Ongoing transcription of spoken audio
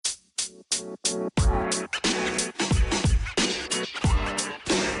Hey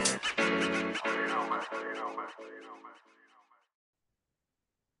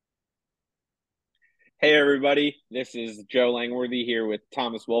everybody, this is Joe Langworthy here with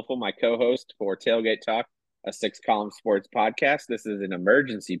Thomas Wolfel, my co-host for Tailgate Talk, a six-column sports podcast. This is an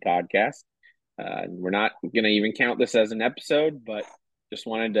emergency podcast. We're not going to even count this as an episode, but just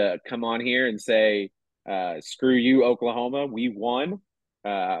wanted to come on here and say, screw you, Oklahoma. We won.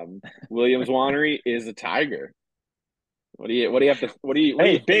 Williams Nwaneri is a Tiger. What do you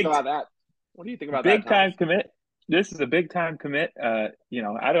Hey, think about that? What do you think about that, big Thomas? time commit. This is a big time commit.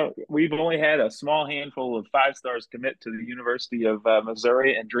 We've only had a small handful of 5 stars commit to the University of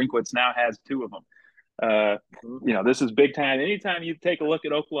Missouri, and Drinkwitz now has 2 of them. This is big time. Anytime you take a look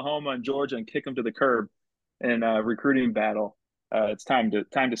at Oklahoma and Georgia and kick them to the curb in a recruiting battle, it's time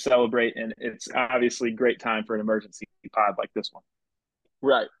to celebrate, and it's obviously great time for an emergency pod like this one.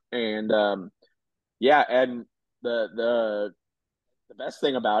 Right. And yeah, and the best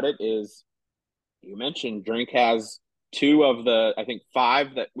thing about it is you mentioned Drink has two of the, I think,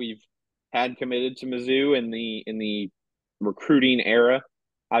 five that we've had committed to Mizzou in the recruiting era.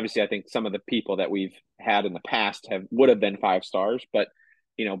 Obviously, I think some of the people that we've had in the past would have been 5 stars, but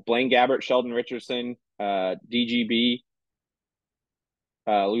Blaine Gabbert, Sheldon Richardson, DGB,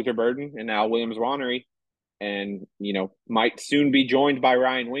 Luther Burden, and now Williams Nwaneri, and might soon be joined by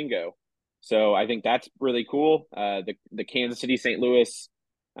Ryan Wingo. So I think that's really cool. The Kansas City St. Louis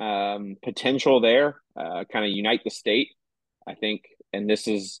potential there, kind of unite the state, I think, and this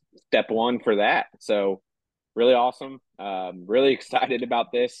is step one for that. So really awesome. Really excited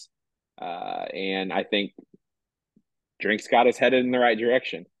about this, and I think Drink's got us headed in the right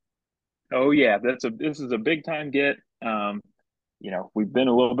direction. Oh yeah, this is a big time get. We've been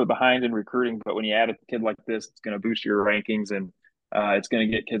a little bit behind in recruiting, but when you add a kid like this, it's going to boost your rankings and it's going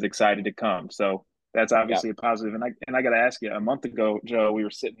to get kids excited to come. So that's Yeah. obviously a positive. And I got to ask you, a month ago, Joe, we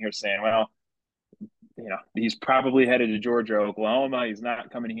were sitting here saying, well, he's probably headed to Georgia or Oklahoma. He's not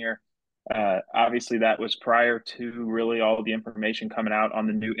coming here. Obviously, that was prior to really all the information coming out on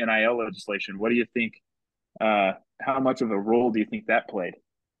the new NIL legislation. What do you think? How much of a role do you think that played?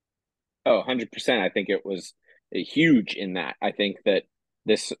 Oh, 100%. I think it was huge in that. I think that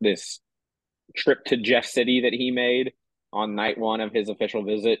this trip to Jeff City that he made on night one of his official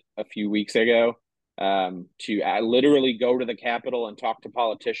visit a few weeks ago, to literally go to the Capitol and talk to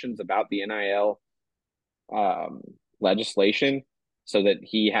politicians about the NIL legislation so that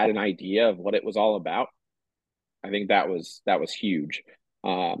he had an idea of what it was all about. I think that was huge.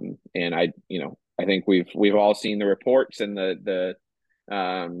 And I think we've all seen the reports and the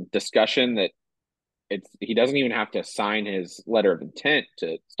discussion that he doesn't even have to sign his letter of intent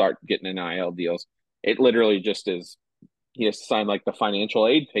to start getting NIL deals. It literally just is he has to sign like the financial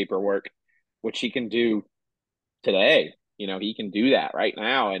aid paperwork, which he can do today. He can do that right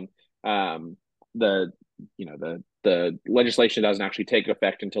now, and the the legislation doesn't actually take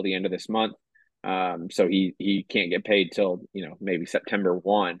effect until the end of this month. So he can't get paid till maybe September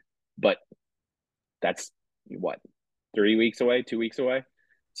 1, but that's what 3 weeks away, 2 weeks away.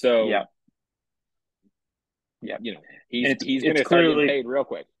 So Yeah, yeah. he's And he's it's gonna start getting clearly paid real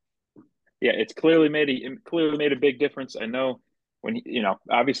quick. yeah, it's clearly made a big difference. I know when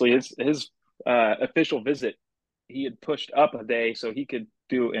obviously his official visit, he had pushed up a day so he could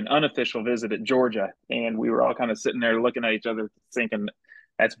do an unofficial visit at Georgia, and we were all kind of sitting there looking at each other, thinking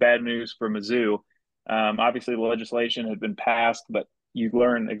that's bad news for Mizzou. Obviously, the legislation had been passed, but you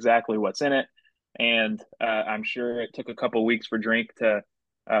learn exactly what's in it, and I'm sure it took a couple of weeks for Drink to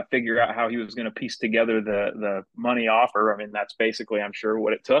figure out how he was going to piece together the money offer. I mean, that's basically, I'm sure,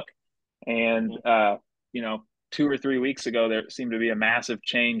 what it took. And, Mm-hmm. 2 or 3 weeks ago, there seemed to be a massive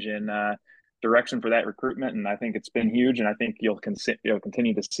change in direction for that recruitment. And I think it's been huge. And I think you'll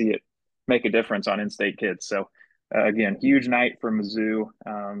continue to see it make a difference on in-state kids. So, again, huge night for Mizzou.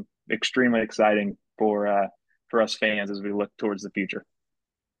 Extremely exciting for us fans as we look towards the future.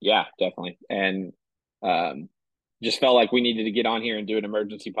 Yeah, definitely. And um, just felt like we needed to get on here and do an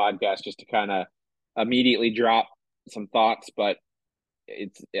emergency podcast just to kind of immediately drop some thoughts. But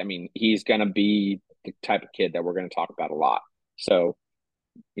I mean, he's going to be the type of kid that we're going to talk about a lot. So,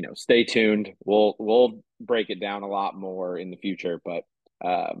 stay tuned. We'll break it down a lot more in the future. But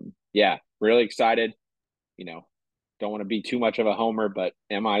yeah, really excited. You know, don't want to be too much of a homer, but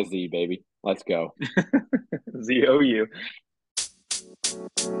MIZ, baby. Let's go. ZOU.